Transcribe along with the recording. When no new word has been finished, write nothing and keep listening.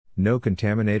No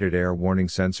contaminated air warning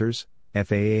sensors,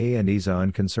 FAA and EASA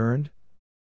unconcerned?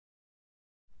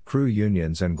 Crew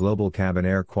unions and global cabin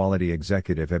air quality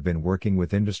executive have been working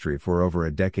with industry for over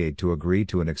a decade to agree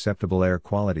to an acceptable air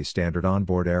quality standard on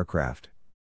board aircraft.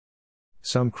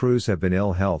 Some crews have been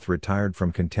ill health retired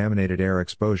from contaminated air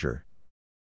exposure.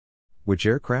 Which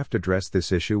aircraft address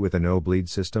this issue with a no-bleed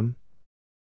system?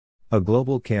 A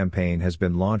global campaign has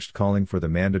been launched calling for the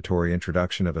mandatory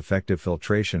introduction of effective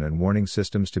filtration and warning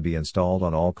systems to be installed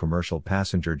on all commercial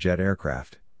passenger jet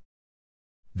aircraft.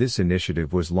 This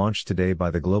initiative was launched today by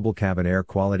the Global Cabin Air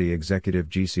Quality Executive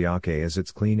GCAC as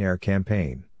its Clean Air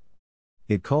campaign.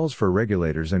 It calls for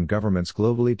regulators and governments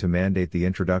globally to mandate the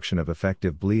introduction of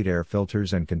effective bleed air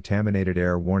filters and contaminated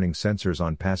air warning sensors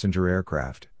on passenger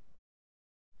aircraft.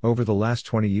 Over the last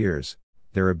 20 years,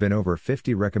 there have been over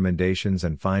 50 recommendations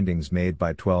and findings made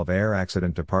by 12 air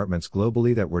accident departments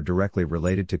globally that were directly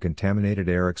related to contaminated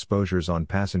air exposures on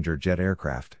passenger jet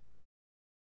aircraft.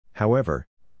 However,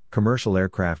 commercial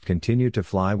aircraft continue to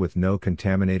fly with no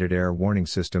contaminated air warning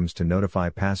systems to notify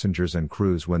passengers and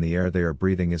crews when the air they are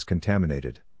breathing is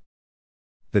contaminated.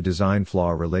 The design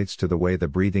flaw relates to the way the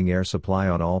breathing air supply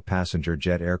on all passenger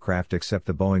jet aircraft except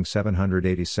the Boeing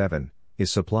 787 is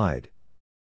supplied.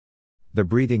 The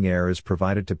breathing air is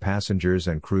provided to passengers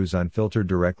and crews unfiltered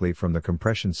directly from the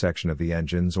compression section of the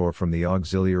engines or from the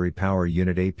Auxiliary Power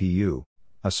Unit APU,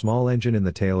 a small engine in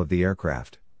the tail of the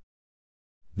aircraft.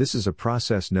 This is a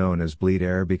process known as bleed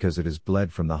air because it is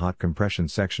bled from the hot compression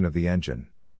section of the engine.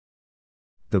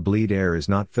 The bleed air is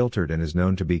not filtered and is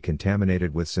known to be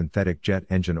contaminated with synthetic jet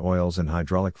engine oils and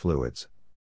hydraulic fluids.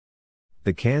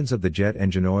 The cans of the jet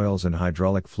engine oils and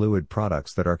hydraulic fluid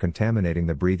products that are contaminating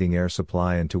the breathing air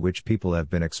supply and to which people have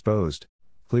been exposed,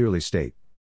 clearly state: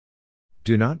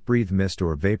 do not breathe mist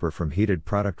or vapor from heated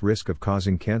product, risk of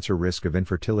causing cancer, risk of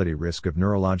infertility, risk of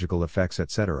neurological effects,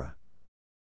 etc.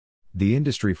 The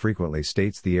industry frequently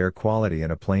states the air quality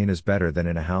in a plane is better than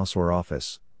in a house or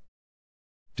office.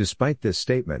 Despite this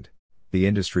statement, the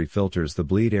industry filters the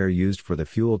bleed air used for the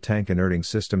fuel tank inerting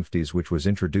system FTIS, which was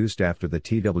introduced after the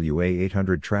TWA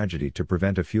 800 tragedy to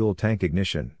prevent a fuel tank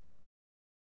ignition.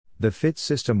 The FIT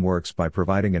system works by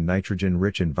providing a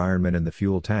nitrogen-rich environment in the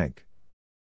fuel tank.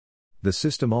 The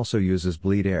system also uses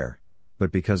bleed air,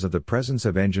 but because of the presence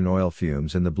of engine oil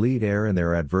fumes in the bleed air and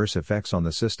their adverse effects on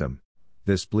the system,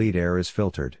 this bleed air is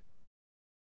filtered.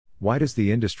 Why does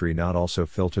the industry not also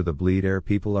filter the bleed air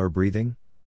people are breathing?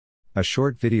 A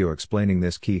short video explaining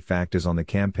this key fact is on the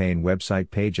campaign website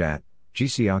page at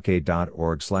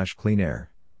gcac.org/cleanair.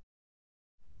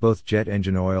 Both jet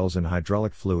engine oils and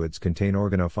hydraulic fluids contain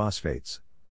organophosphates.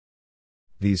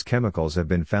 These chemicals have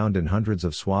been found in hundreds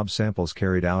of swab samples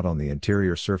carried out on the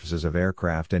interior surfaces of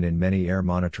aircraft and in many air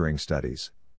monitoring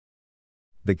studies.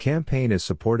 The campaign is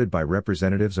supported by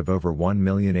representatives of over 1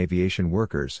 million aviation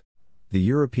workers, the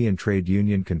European Trade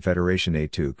Union Confederation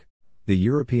ATUC, the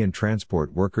European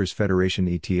Transport Workers Federation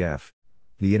ETF,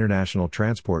 the International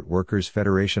Transport Workers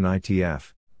Federation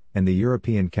ITF, and the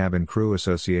European Cabin Crew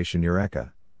Association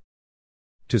EURECA.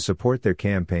 To support their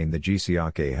campaign, the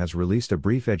GCAC has released a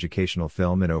brief educational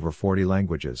film in over 40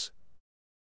 languages.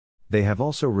 They have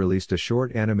also released a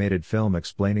short animated film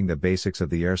explaining the basics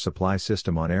of the air supply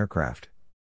system on aircraft.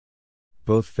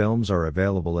 Both films are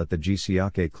available at the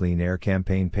GCAC Clean Air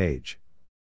campaign page.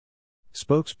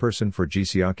 Spokesperson for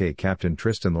GCAC Captain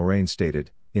Tristan Lorraine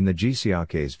stated, in the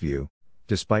GCAC's view,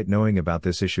 despite knowing about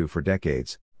this issue for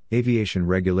decades, aviation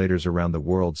regulators around the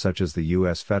world such as the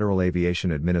U.S. Federal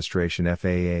Aviation Administration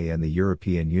FAA and the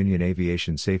European Union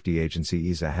Aviation Safety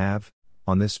Agency EASA have,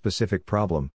 on this specific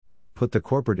problem, put the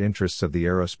corporate interests of the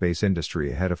aerospace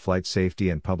industry ahead of flight safety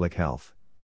and public health.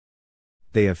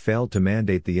 They have failed to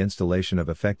mandate the installation of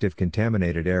effective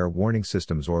contaminated air warning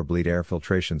systems or bleed air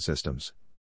filtration systems.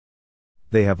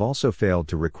 They have also failed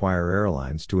to require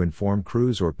airlines to inform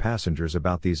crews or passengers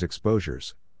about these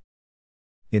exposures.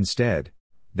 Instead,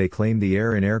 they claim the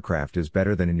air in aircraft is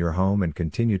better than in your home and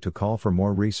continue to call for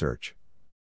more research.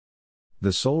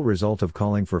 The sole result of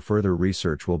calling for further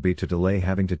research will be to delay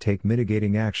having to take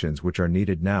mitigating actions which are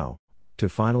needed now, to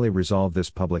finally resolve this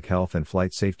public health and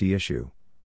flight safety issue.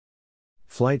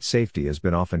 Flight safety has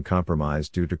been often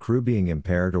compromised due to crew being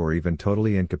impaired or even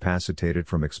totally incapacitated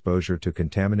from exposure to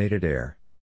contaminated air.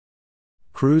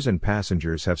 Crews and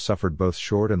passengers have suffered both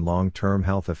short and long-term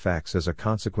health effects as a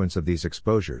consequence of these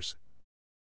exposures.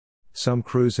 Some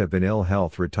crews have been ill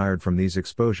health retired from these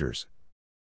exposures.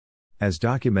 As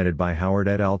documented by Howard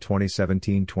et al.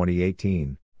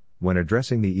 2017-2018, when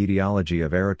addressing the etiology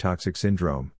of aerotoxic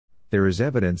syndrome, there is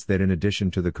evidence that in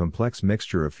addition to the complex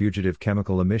mixture of fugitive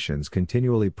chemical emissions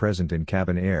continually present in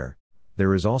cabin air,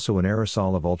 There is also an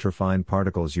aerosol of ultrafine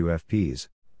particles UFPs,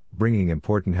 bringing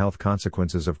important health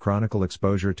consequences of chronic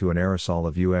exposure to an aerosol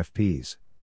of UFPs.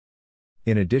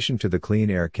 In addition to the Clean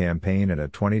Air Campaign and a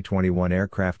 2021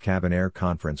 Aircraft Cabin Air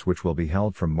Conference which will be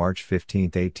held from March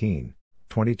 15-18,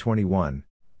 2021,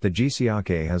 the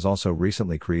GCAC has also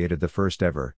recently created the first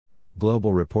ever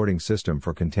Global Reporting System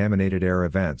for Contaminated Air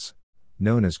Events,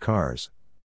 known as CARS.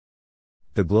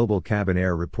 The Global Cabin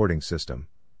Air Reporting System,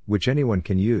 which anyone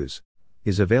can use,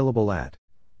 is available at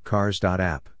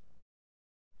cars.app.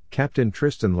 Captain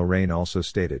Tristan Lorraine also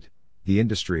stated, "The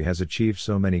industry has achieved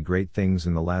so many great things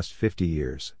in the last 50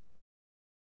 years.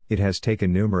 It has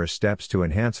taken numerous steps to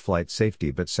enhance flight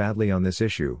safety, but sadly on this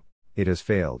issue, it has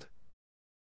failed.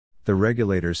 The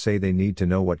regulators say they need to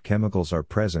know what chemicals are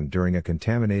present during a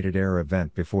contaminated air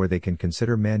event before they can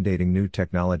consider mandating new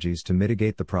technologies to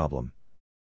mitigate the problem.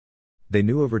 They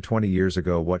knew over 20 years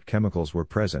ago what chemicals were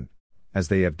present, as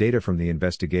they have data from the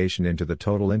investigation into the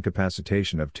total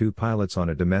incapacitation of 2 pilots on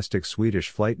a domestic Swedish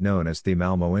flight known as the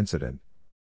Malmö incident.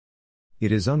 It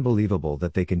is unbelievable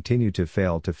that they continue to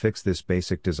fail to fix this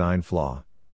basic design flaw."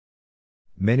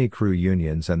 Many crew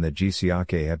unions and the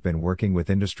GCAC have been working with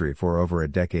industry for over a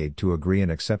decade to agree an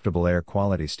acceptable air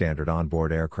quality standard on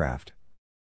board aircraft.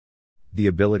 The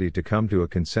ability to come to a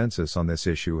consensus on this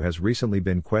issue has recently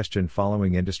been questioned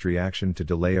following industry action to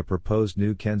delay a proposed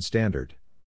new CAN standard.